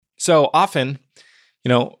So often,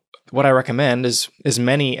 what I recommend is as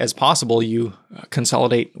many as possible, you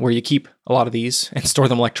consolidate where you keep a lot of these and store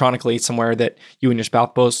them electronically somewhere that you and your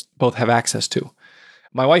spouse both have access to.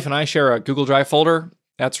 My wife and I share a Google Drive folder.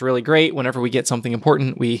 That's really great. Whenever we get something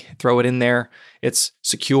important, we throw it in there. It's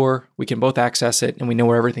secure. We can both access it and we know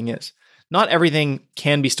where everything is. Not everything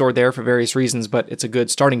can be stored there for various reasons, but it's a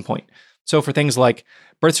good starting point. So for things like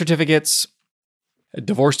birth certificates, a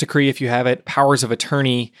divorce decree if you have it, powers of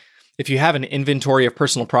attorney, if you have an inventory of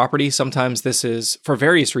personal property, sometimes this is for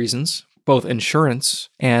various reasons, both insurance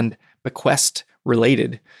and bequest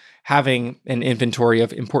related. Having an inventory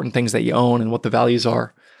of important things that you own and what the values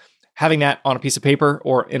are, having that on a piece of paper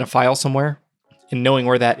or in a file somewhere and knowing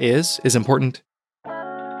where that is important.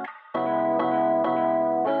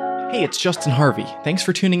 Hey, it's Justin Harvey. Thanks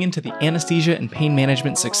for tuning into the Anesthesia and Pain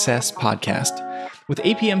Management Success podcast. With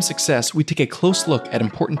APM Success, we take a close look at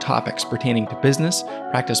important topics pertaining to business,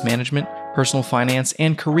 practice management, personal finance,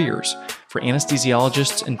 and careers for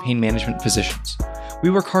anesthesiologists and pain management physicians. We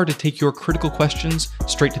work hard to take your critical questions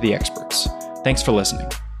straight to the experts. Thanks for listening.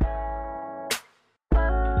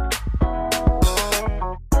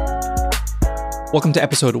 Welcome to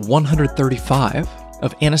episode 135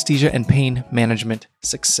 of Anesthesia and Pain Management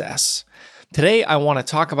Success. Today, I want to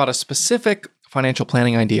talk about a specific financial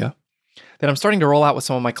planning idea that I'm starting to roll out with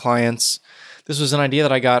some of my clients. This was an idea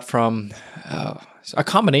that I got from a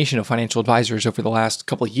combination of financial advisors over the last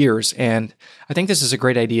couple of years, and I think this is a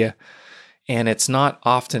great idea, and it's not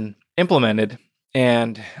often implemented.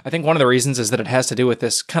 And I think one of the reasons is that it has to do with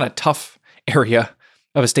this kind of tough area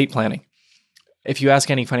of estate planning. If you ask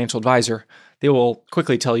any financial advisor, they will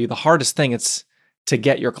quickly tell you the hardest thing it's to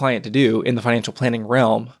get your client to do in the financial planning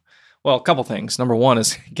realm. Well, a couple things. Number one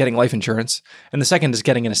is getting life insurance, and the second is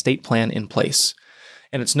getting an estate plan in place.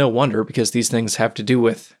 And it's no wonder because these things have to do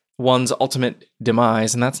with one's ultimate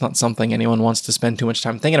demise, and that's not something anyone wants to spend too much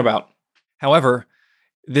time thinking about. However,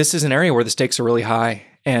 this is an area where the stakes are really high,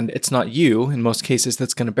 and it's not you, in most cases,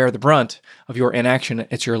 that's going to bear the brunt of your inaction.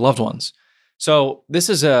 It's your loved ones. So this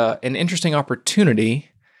is an interesting opportunity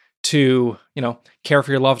to, care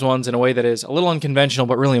for your loved ones in a way that is a little unconventional,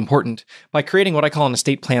 but really important by creating what I call an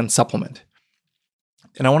estate plan supplement.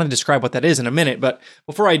 And I want to describe what that is in a minute. But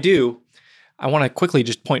before I do, I want to quickly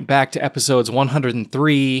just point back to episodes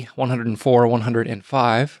 103, 104,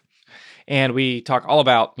 105. And we talk all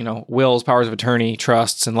about, wills, powers of attorney,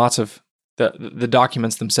 trusts, and lots of the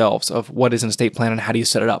documents themselves of what is an estate plan and how do you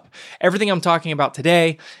set it up. Everything I'm talking about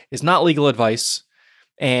today is not legal advice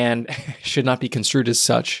and should not be construed as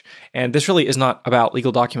such. And this really is not about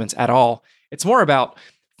legal documents at all. It's more about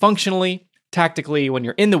functionally, tactically, when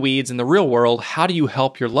you're in the weeds in the real world, how do you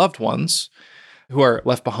help your loved ones who are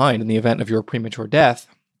left behind in the event of your premature death?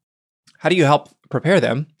 How do you help prepare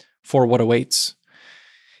them for what awaits?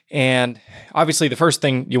 And obviously, the first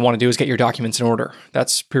thing you want to do is get your documents in order.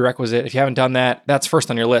 That's prerequisite. If you haven't done that, that's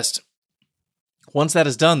first on your list. Once that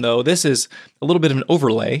is done, though, this is a little bit of an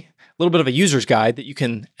overlay, a little bit of a user's guide that you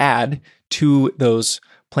can add to those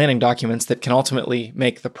planning documents that can ultimately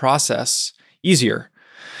make the process easier.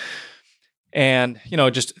 And,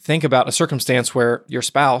 just think about a circumstance where your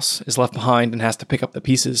spouse is left behind and has to pick up the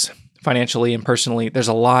pieces financially and personally. There's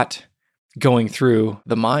a lot going through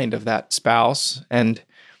the mind of that spouse. And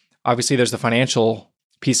obviously there's the financial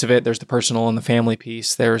piece of it. There's the personal and the family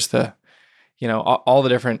piece. There's the, all the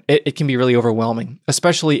different, it can be really overwhelming,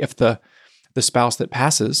 especially if the spouse that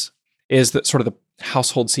passes is the sort of the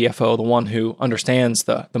household CFO, the one who understands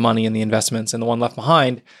the money and the investments, and the one left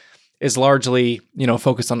behind is largely,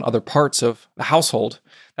 focused on other parts of the household.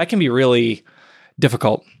 That can be really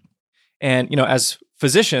difficult. And, as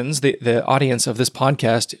physicians, the audience of this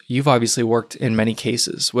podcast, you've obviously worked in many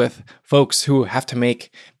cases with folks who have to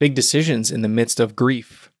make big decisions in the midst of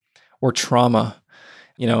grief or trauma,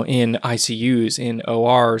 in ICUs, in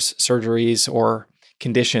ORs, surgeries, or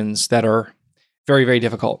conditions that are very, very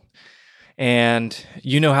difficult. And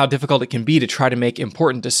you know how difficult it can be to try to make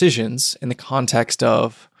important decisions in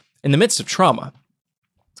the midst of trauma.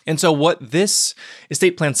 And so what this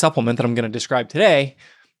estate plan supplement that I'm going to describe today,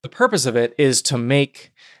 the purpose of it is to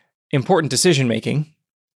make important decision-making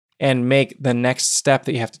and make the next step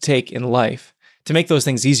that you have to take in life to make those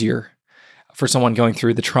things easier for someone going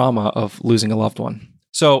through the trauma of losing a loved one.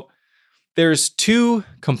 So there's two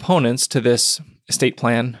components to this estate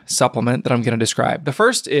plan supplement that I'm going to describe. The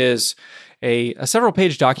first is a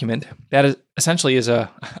several-page document that essentially is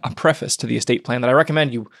a preface to the estate plan that I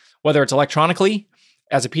recommend you, whether it's electronically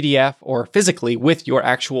as a PDF or physically with your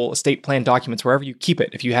actual estate plan documents, wherever you keep it.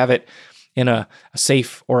 If you have it in a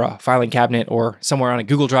safe or a filing cabinet or somewhere on a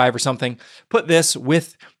Google Drive or something. Put this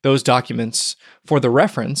with those documents for the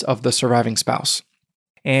reference of the surviving spouse.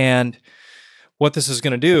 And what this is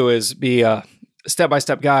going to do is be a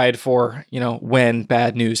step-by-step guide for, when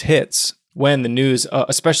bad news hits, when the news,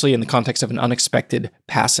 especially in the context of an unexpected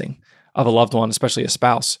passing of a loved one, especially a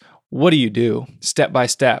spouse. What do you do step by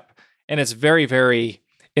step? And it's very, very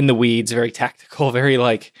in the weeds, very tactical, very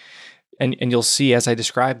and you'll see as I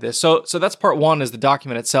describe this. So that's part one, is the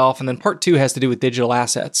document itself. And then part two has to do with digital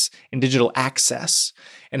assets and digital access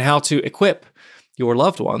and how to equip your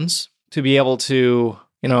loved ones to be able to,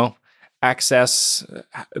 access.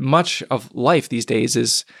 Much of life these days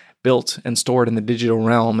is built and stored in the digital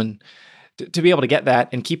realm. And to be able to get that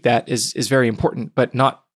and keep that is very important, but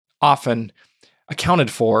not often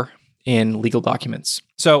accounted for in legal documents.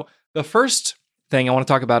 So the first thing I want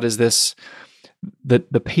to talk about is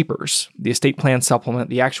the papers, the estate plan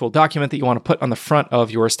supplement, the actual document that you want to put on the front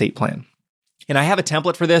of your estate plan. And I have a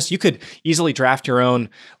template for this. You could easily draft your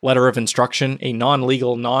own letter of instruction, a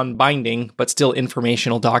non-legal, non-binding, but still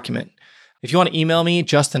informational document. If you want to email me,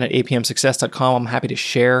 justin@apmsuccess.com, I'm happy to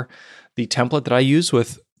share the template that I use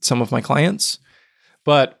with some of my clients.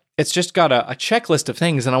 But it's just got a checklist of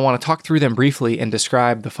things, and I want to talk through them briefly and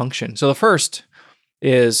describe the function. So the first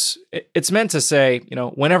is, it's meant to say,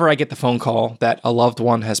 whenever I get the phone call that a loved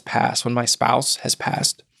one has passed, when my spouse has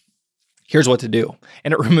passed, here's what to do.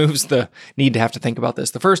 And it removes the need to have to think about this.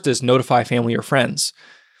 The first is notify family or friends.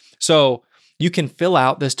 So you can fill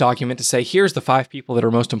out this document to say, here's the 5 people that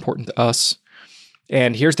are most important to us,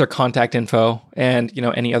 and here's their contact info, and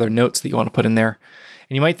any other notes that you want to put in there.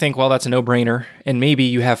 And you might think, well, that's a no-brainer, and maybe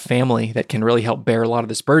you have family that can really help bear a lot of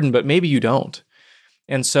this burden, but maybe you don't.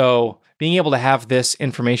 And so being able to have this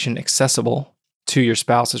information accessible to your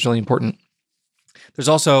spouse is really important. There's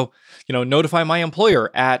also, notify my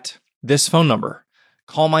employer at this phone number.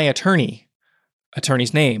 Call my attorney's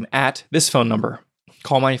name at this phone number.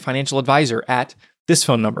 Call my financial advisor at this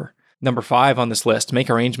phone number. Number 5 on this list, make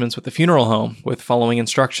arrangements with the funeral home with following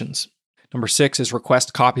instructions. Number 6 is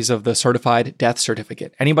request copies of the certified death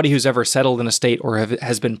certificate. Anybody who's ever settled in a state or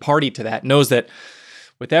has been party to that knows that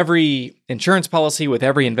with every insurance policy, with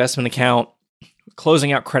every investment account,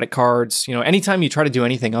 closing out credit cards, anytime you try to do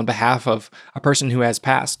anything on behalf of a person who has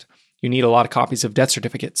passed, you need a lot of copies of death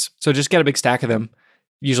certificates. So just get a big stack of them.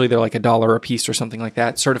 Usually they're like $1 a piece or something like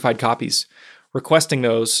that, certified copies. Requesting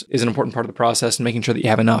those is an important part of the process and making sure that you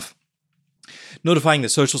have enough. Notifying the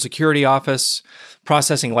Social Security office,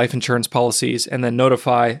 processing life insurance policies, and then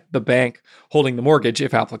notify the bank holding the mortgage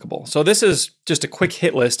if applicable. So this is just a quick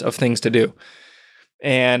hit list of things to do.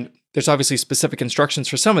 And there's obviously specific instructions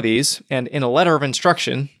for some of these. And in a letter of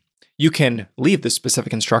instruction, you can leave the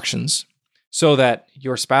specific instructions so that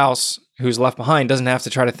your spouse who's left behind doesn't have to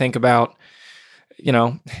try to think about,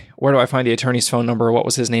 where do I find the attorney's phone number? What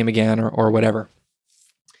was his name again, or whatever.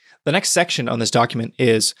 The next section on this document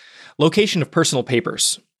is location of personal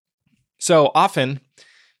papers. So often,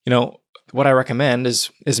 what I recommend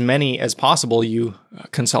is as many as possible, you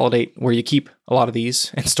consolidate where you keep a lot of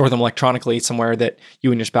these and store them electronically somewhere that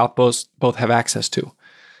you and your spouse both have access to.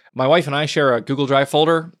 My wife and I share a Google Drive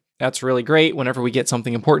folder. That's really great. Whenever we get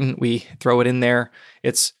something important, we throw it in there.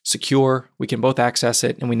 It's secure. We can both access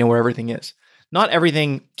it, and we know where everything is. Not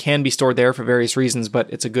everything can be stored there for various reasons, but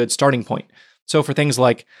it's a good starting point. So for things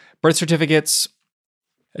like birth certificates,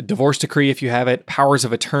 a divorce decree if you have it, powers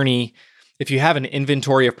of attorney, if you have an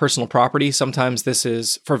inventory of personal property, sometimes this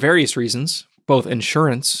is for various reasons, both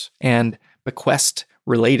insurance and bequest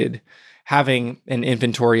related, having an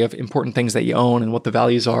inventory of important things that you own and what the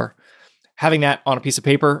values are. Having that on a piece of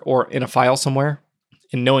paper or in a file somewhere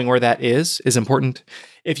and knowing where that is important.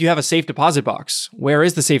 If you have a safe deposit box, where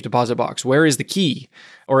is the safe deposit box? Where is the key?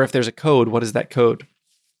 Or if there's a code, what is that code?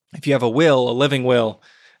 If you have a will, a living will,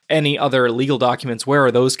 any other legal documents, where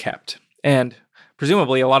are those kept? And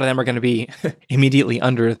presumably a lot of them are going to be immediately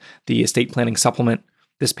under the estate planning supplement,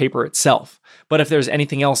 this paper itself. But if there's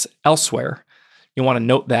anything else elsewhere, you want to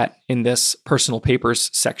note that in this personal papers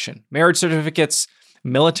section. Marriage certificates,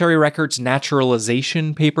 military records,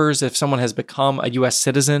 naturalization papers. If someone has become a U.S.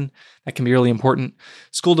 citizen, that can be really important.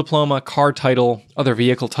 School diploma, car title, other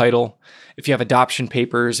vehicle title. If you have adoption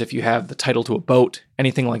papers, if you have the title to a boat,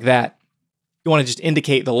 anything like that. You want to just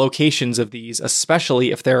indicate the locations of these,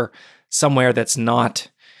 especially if they're somewhere that's not,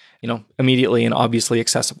 immediately and obviously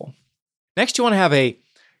accessible. Next, you want to have a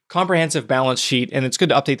comprehensive balance sheet, and it's good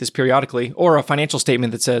to update this periodically, or a financial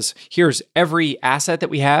statement that says, here's every asset that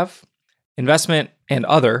we have, investment and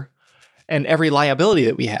other, and every liability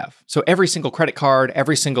that we have. So every single credit card,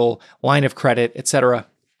 every single line of credit, etc.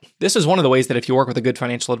 This is one of the ways that if you work with a good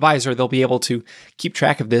financial advisor, they'll be able to keep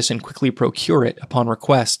track of this and quickly procure it upon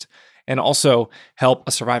request, and also help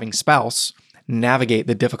a surviving spouse navigate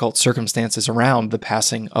the difficult circumstances around the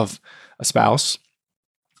passing of a spouse.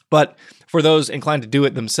 But for those inclined to do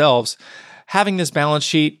it themselves, having this balance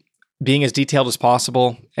sheet, being as detailed as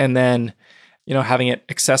possible, and then having it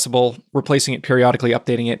accessible, replacing it periodically,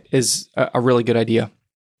 updating it is a really good idea.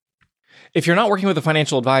 If you're not working with a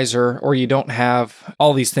financial advisor or you don't have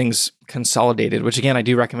all these things consolidated, which again, I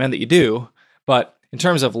do recommend that you do, but in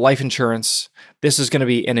terms of life insurance, this is going to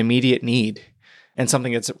be an immediate need and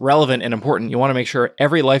something that's relevant and important. You want to make sure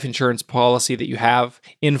every life insurance policy that you have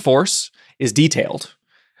in force is detailed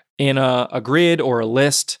in a grid or a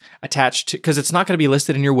list attached to, because it's not going to be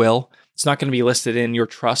listed in your will. It's not going to be listed in your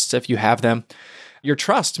trusts if you have them. Your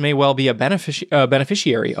trust may well be a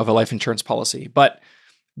beneficiary of a life insurance policy, but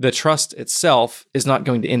the trust itself is not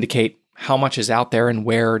going to indicate how much is out there and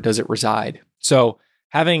where does it reside. So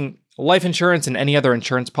having life insurance and any other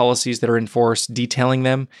insurance policies that are in force, detailing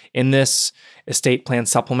them in this estate plan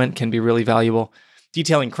supplement can be really valuable.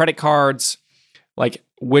 Detailing credit cards, like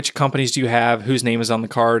which companies do you have, whose name is on the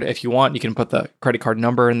card. If you want, you can put the credit card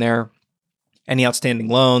number in there, any outstanding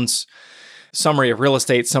loans, summary of real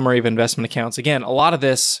estate, summary of investment accounts. Again, a lot of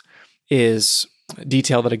this is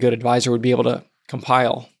detail that a good advisor would be able to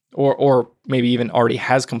compile or maybe even already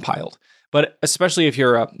has compiled. But especially if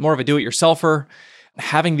you're more of a do-it-yourselfer,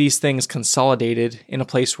 having these things consolidated in a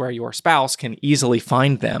place where your spouse can easily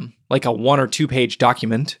find them, like a 1 or 2 page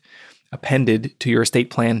document appended to your estate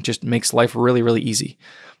plan, just makes life really, really easy.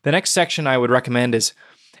 The next section I would recommend is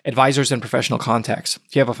advisors and professional contacts.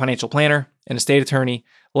 If you have a financial planner, an estate attorney,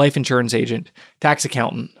 life insurance agent, tax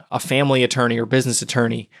accountant, a family attorney or business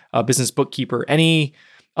attorney, a business bookkeeper, any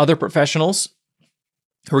other professionals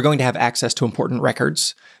who are going to have access to important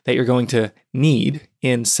records that you're going to need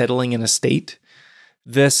in settling an estate,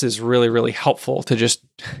 this is really, really helpful to just,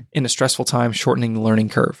 in a stressful time, shortening the learning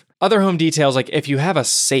curve. Other home details, like if you have a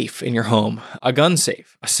safe in your home, a gun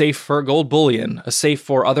safe, a safe for gold bullion, a safe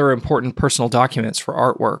for other important personal documents, for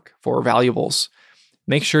artwork, for valuables,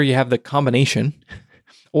 make sure you have the combination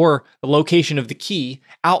or the location of the key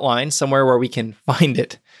outlined somewhere where we can find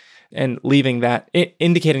it. And leaving that,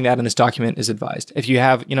 indicating that in this document is advised. If you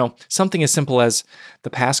have, something as simple as the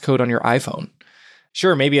passcode on your iPhone,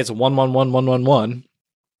 sure, maybe it's 111111,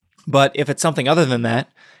 but if it's something other than that,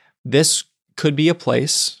 this could be a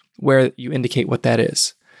place where you indicate what that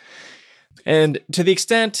is. And to the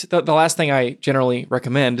extent, the last thing I generally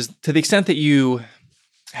recommend is to the extent that you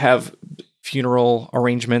have funeral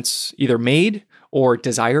arrangements either made or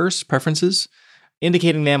desires, preferences,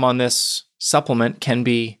 indicating them on this supplement can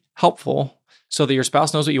be helpful so that your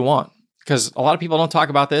spouse knows what you want. Because a lot of people don't talk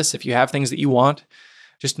about this. If you have things that you want,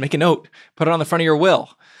 just make a note, put it on the front of your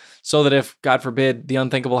will, so that if, God forbid, the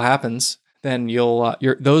unthinkable happens, then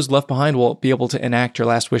those left behind will be able to enact your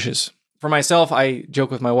last wishes. For myself, I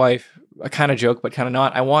joke with my wife, I kind of joke, but kind of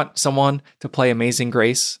not. I want someone to play Amazing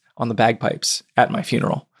Grace on the bagpipes at my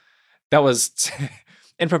funeral. That was,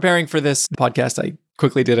 in preparing for this podcast, I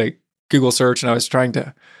quickly did a Google search and I was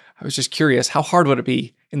just curious, how hard would it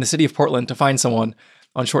be in the city of Portland to find someone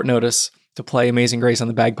on short notice to play Amazing Grace on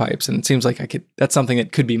the bagpipes? And it seems like that's something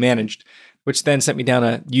that could be managed, which then sent me down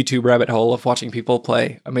a YouTube rabbit hole of watching people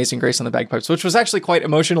play Amazing Grace on the bagpipes, which was actually quite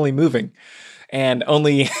emotionally moving and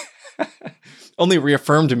only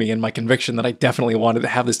reaffirmed me in my conviction that I definitely wanted to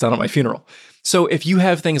have this done at my funeral. So if you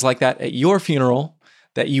have things like that at your funeral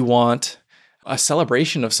that you want a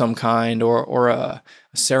celebration of some kind or a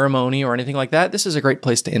ceremony or anything like that, this is a great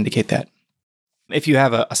place to indicate that. If you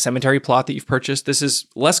have a cemetery plot that you've purchased, this is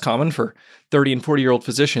less common for 30 and 40-year-old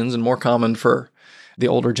physicians and more common for the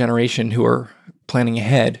older generation who are planning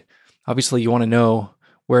ahead. Obviously, you want to know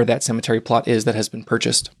where that cemetery plot is that has been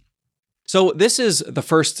purchased. So this is the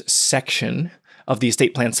first section of the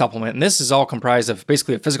estate plan supplement. And this is all comprised of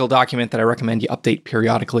basically a physical document that I recommend you update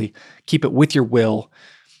periodically. Keep it with your will.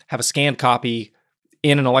 Have a scanned copy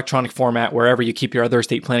in an electronic format wherever you keep your other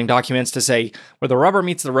estate planning documents to say, where the rubber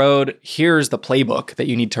meets the road, here's the playbook that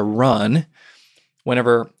you need to run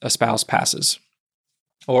whenever a spouse passes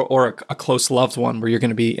or a close loved one where you're going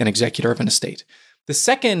to be an executor of an estate. The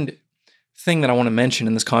second thing that I want to mention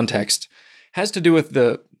in this context has to do with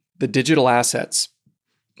the digital assets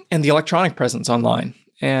and the electronic presence online.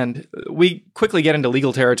 And we quickly get into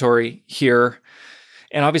legal territory here.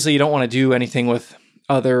 And obviously you don't want to do anything with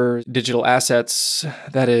other digital assets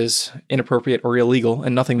that is inappropriate or illegal,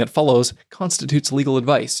 and nothing that follows constitutes legal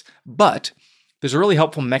advice. But there's a really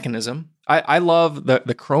helpful mechanism I love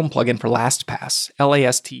the Chrome plugin for LastPass,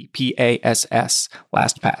 LASTPASS,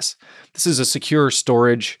 LastPass. This is a secure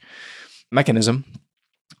storage mechanism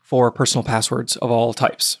for personal passwords of all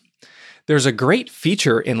types. There's a great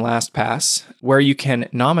feature in LastPass where you can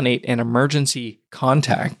nominate an emergency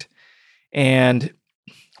contact. And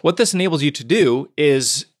what this enables you to do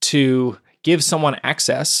is to give someone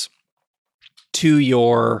access to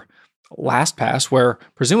your LastPass, where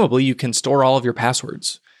presumably you can store all of your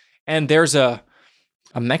passwords. And there's a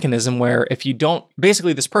mechanism where if you don't,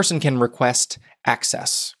 basically this person can request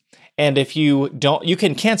access. And if you don't, you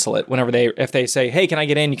can cancel it if they say, hey, can I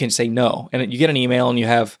get in? You can say no. And you get an email and you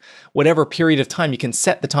have whatever period of time, you can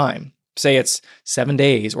set the time. Say it's 7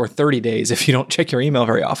 days or 30 days if you don't check your email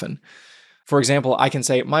very often. For example, I can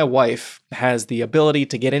say my wife has the ability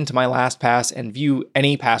to get into my LastPass and view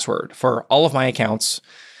any password for all of my accounts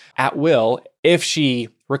at will if she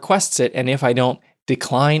requests it, and if I don't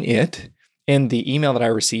decline it in the email that I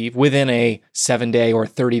receive within a 7-day or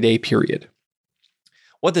 30-day period.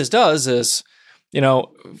 What this does is,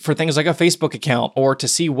 for things like a Facebook account or to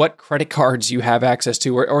see what credit cards you have access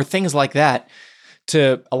to or things like that,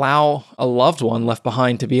 to allow a loved one left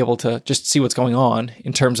behind to be able to just see what's going on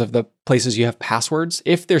in terms of the places you have passwords.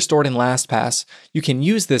 If they're stored in LastPass, you can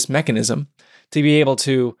use this mechanism to be able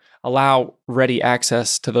to allow ready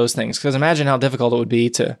access to those things. Because imagine how difficult it would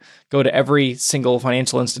be to go to every single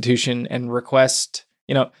financial institution and request,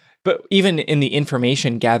 but even in the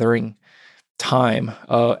information gathering time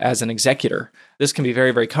as an executor, this can be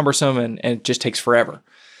very, very cumbersome and it just takes forever.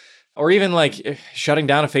 Or even like shutting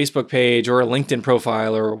down a Facebook page or a LinkedIn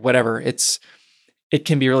profile or whatever. It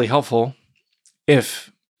can be really helpful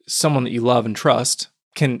if someone that you love and trust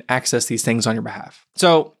can access these things on your behalf.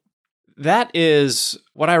 So that is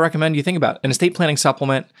what I recommend you think about. An estate planning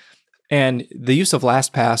supplement and the use of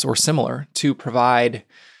LastPass or similar to provide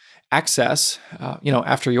access,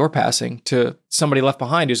 after your passing to somebody left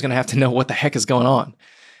behind who's going to have to know what the heck is going on.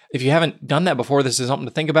 If you haven't done that before, this is something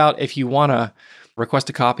to think about. If you want to request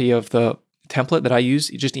a copy of the template that I use,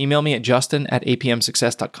 you just email me at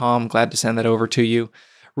justin@apmsuccess.com. Glad to send that over to you.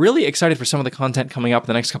 Really excited for some of the content coming up in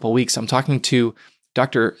the next couple of weeks. I'm talking to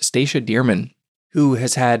Dr. Stacia Dearman, who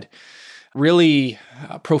has had really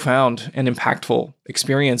profound and impactful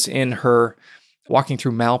experience in her walking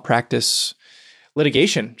through malpractice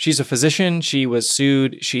litigation. She's a physician. She was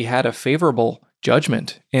sued. She had a favorable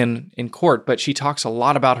judgment in court, but she talks a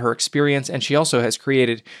lot about her experience, and she also has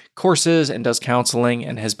created courses and does counseling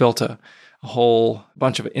and has built a whole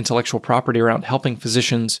bunch of intellectual property around helping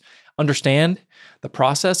physicians understand the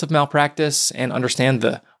process of malpractice and understand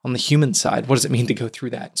on the human side, what does it mean to go through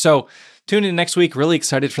that? So tune in next week. Really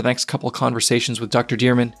excited for the next couple of conversations with Dr.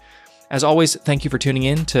 Dearman. As always, thank you for tuning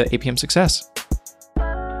in to APM Success.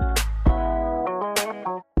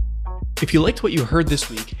 If you liked what you heard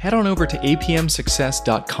this week, head on over to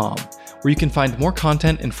apmsuccess.com, where you can find more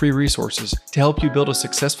content and free resources to help you build a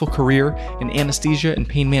successful career in anesthesia and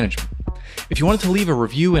pain management. If you wanted to leave a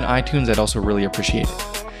review in iTunes, I'd also really appreciate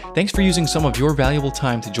it. Thanks for using some of your valuable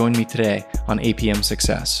time to join me today on APM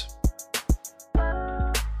Success.